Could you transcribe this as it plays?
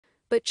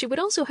but she would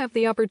also have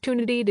the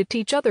opportunity to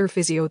teach other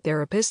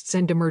physiotherapists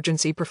and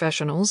emergency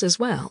professionals as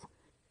well.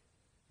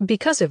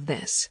 Because of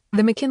this,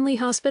 the McKinley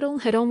Hospital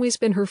had always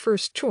been her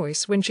first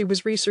choice when she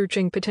was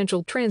researching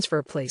potential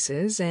transfer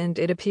places, and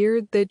it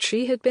appeared that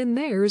she had been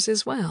theirs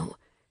as well.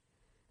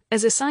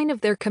 As a sign of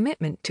their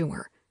commitment to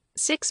her,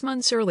 6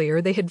 months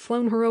earlier they had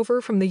flown her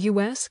over from the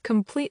U.S.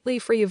 completely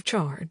free of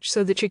charge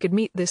so that she could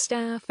meet the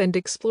staff and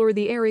explore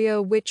the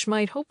area which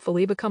might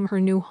hopefully become her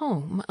new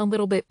home a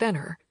little bit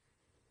better.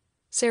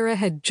 Sara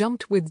had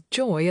jumped with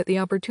joy at the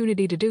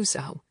opportunity to do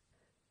so.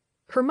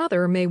 Her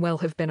mother may well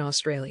have been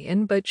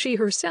Australian, but she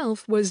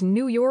herself was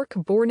New York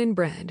born and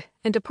bred,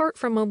 and apart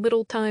from a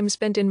little time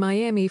spent in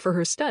Miami for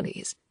her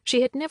studies,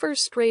 she had never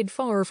strayed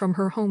far from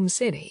her home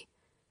city.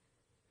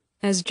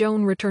 As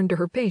Joan returned to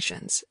her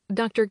patients,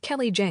 Dr.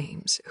 Kelly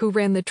James, who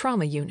ran the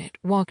trauma unit,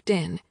 walked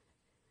in.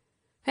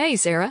 "Hey,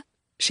 Sara,"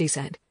 she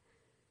said.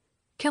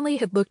 Kelly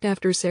had looked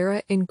after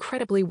Sara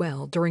incredibly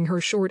well during her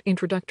short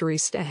introductory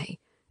stay,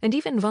 and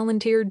even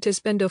volunteered to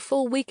spend a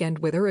full weekend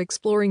with her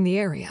exploring the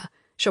area,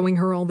 showing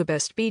her all the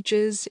best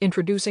beaches,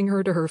 introducing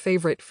her to her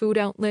favorite food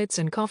outlets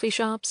and coffee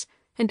shops,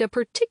 and a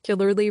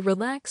particularly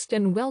relaxed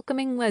and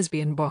welcoming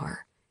lesbian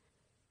bar.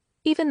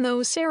 Even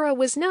though Sara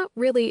was not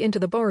really into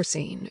the bar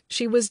scene,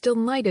 she was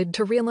delighted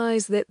to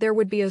realize that there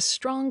would be a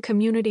strong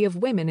community of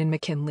women in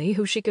McKinley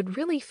who she could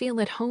really feel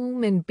at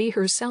home and be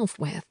herself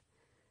with.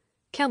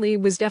 Kelly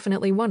was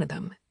definitely one of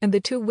them, and the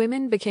two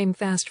women became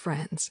fast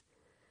friends.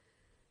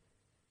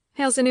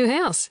 "How's the new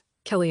house?"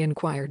 Kelly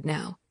inquired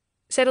now.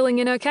 "Settling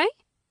in okay?"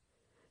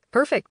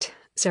 "Perfect,"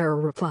 Sara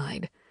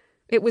replied.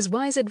 "It was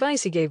wise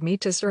advice he gave me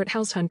to start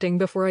house hunting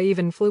before I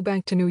even flew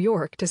back to New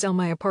York to sell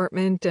my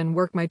apartment and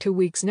work my 2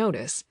 weeks'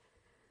 notice."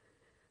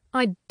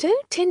 "I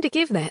don't tend to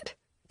give that,"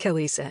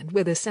 Kelly said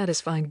with a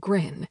satisfied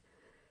grin.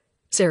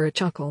 Sara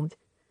chuckled.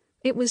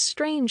 It was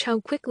strange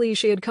how quickly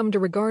she had come to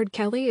regard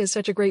Kelly as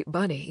such a great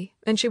buddy,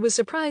 and she was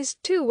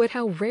surprised, too, at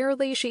how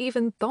rarely she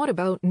even thought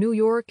about New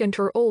York and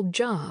her old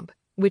job,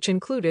 which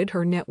included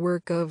her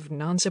network of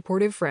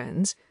non-supportive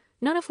friends,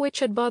 none of which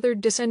had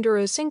bothered to send her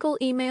a single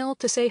email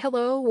to say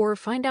hello or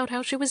find out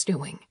how she was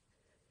doing.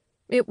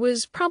 It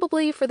was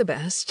probably for the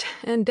best,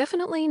 and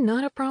definitely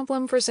not a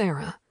problem for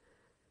Sara.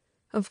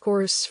 Of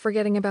course,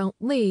 forgetting about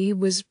Lee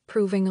was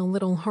proving a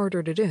little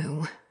harder to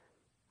do.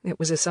 It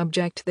was a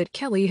subject that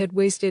Kelly had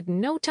wasted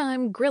no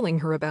time grilling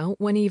her about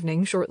one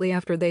evening shortly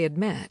after they had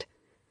met.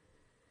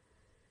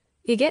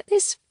 "You get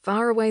this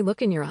faraway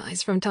look in your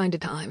eyes from time to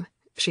time,"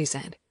 she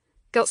said.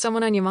 "Got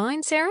someone on your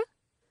mind, Sara?"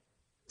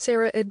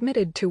 Sara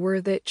admitted to her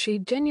that she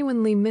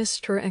genuinely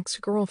missed her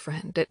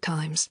ex-girlfriend at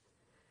times.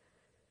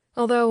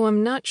 "Although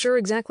I'm not sure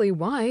exactly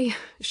why,"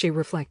 she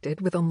reflected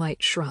with a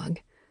light shrug,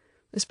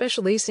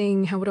 especially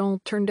seeing how it all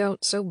turned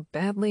out so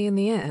badly in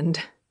the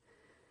end.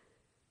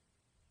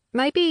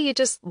 "Maybe you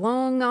just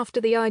long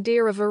after the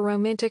idea of a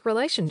romantic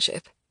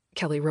relationship,"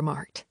 Kelly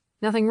remarked.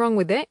 "Nothing wrong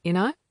with that, you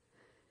know."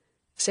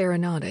 Sara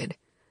nodded.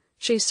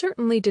 She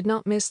certainly did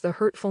not miss the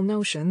hurtful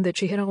notion that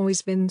she had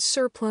always been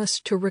surplus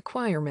to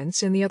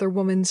requirements in the other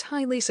woman's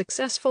highly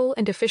successful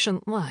and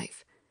efficient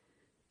life.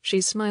 She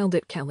smiled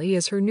at Kelly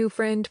as her new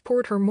friend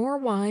poured her more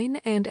wine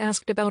and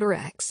asked about her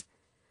ex.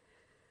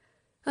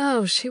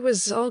 "Oh, she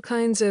was all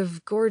kinds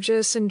of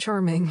gorgeous and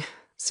charming,"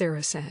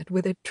 Sara said,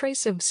 with a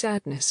trace of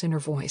sadness in her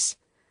voice.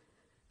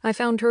 "I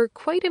found her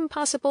quite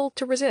impossible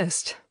to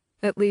resist,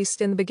 at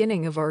least in the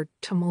beginning of our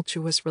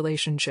tumultuous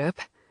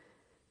relationship."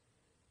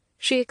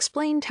 She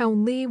explained how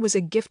Lee was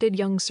a gifted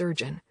young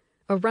surgeon,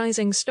 a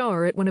rising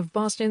star at one of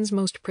Boston's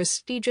most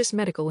prestigious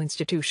medical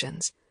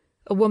institutions,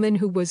 a woman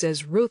who was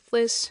as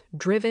ruthless,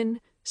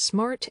 driven,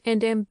 smart,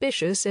 and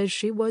ambitious as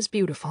she was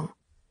beautiful.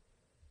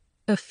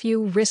 A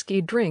few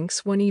risky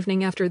drinks one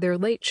evening after their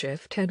late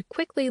shift had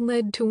quickly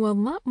led to a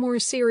lot more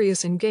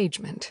serious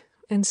engagement,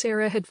 and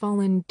Sara had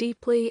fallen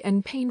deeply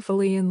and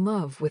painfully in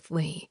love with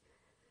Lee.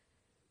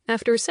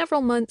 After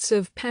several months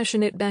of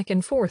passionate back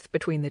and forth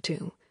between the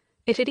two,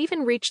 it had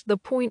even reached the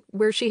point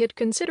where she had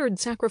considered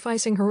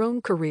sacrificing her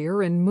own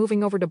career and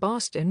moving over to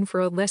Boston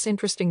for a less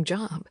interesting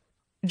job,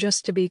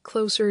 just to be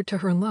closer to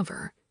her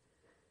lover.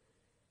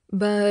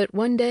 "But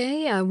one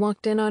day I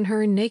walked in on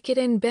her naked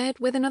in bed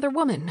with another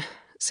woman,"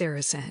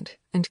 Sara said,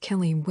 and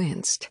Kelly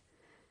winced.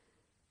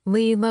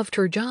 Lee loved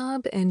her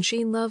job and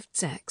she loved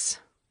sex.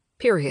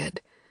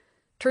 Period.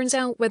 Turns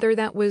out whether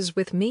that was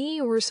with me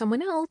or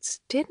someone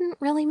else didn't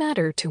really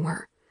matter to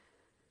her.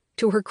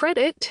 To her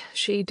credit,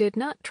 she did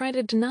not try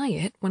to deny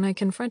it when I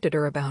confronted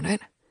her about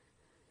it.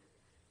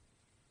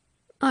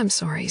 "I'm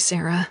sorry,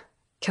 Sara,"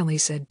 Kelly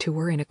said to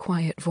her in a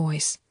quiet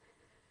voice.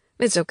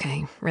 "It's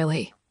okay,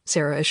 really,"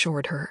 Sara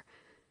assured her.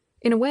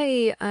 "In a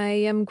way, I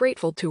am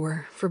grateful to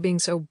her for being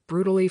so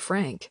brutally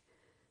frank.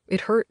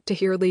 It hurt to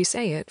hear Lee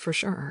say it, for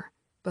sure,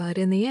 but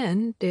in the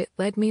end, it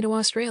led me to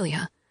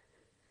Australia."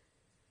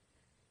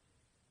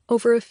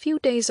 Over a few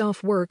days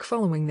off work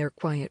following their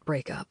quiet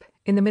breakup,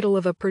 in the middle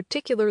of a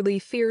particularly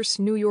fierce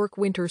New York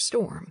winter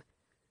storm,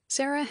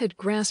 Sara had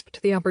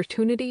grasped the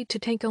opportunity to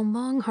take a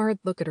long, hard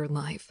look at her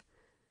life.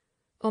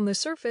 On the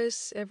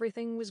surface,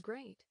 everything was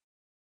great.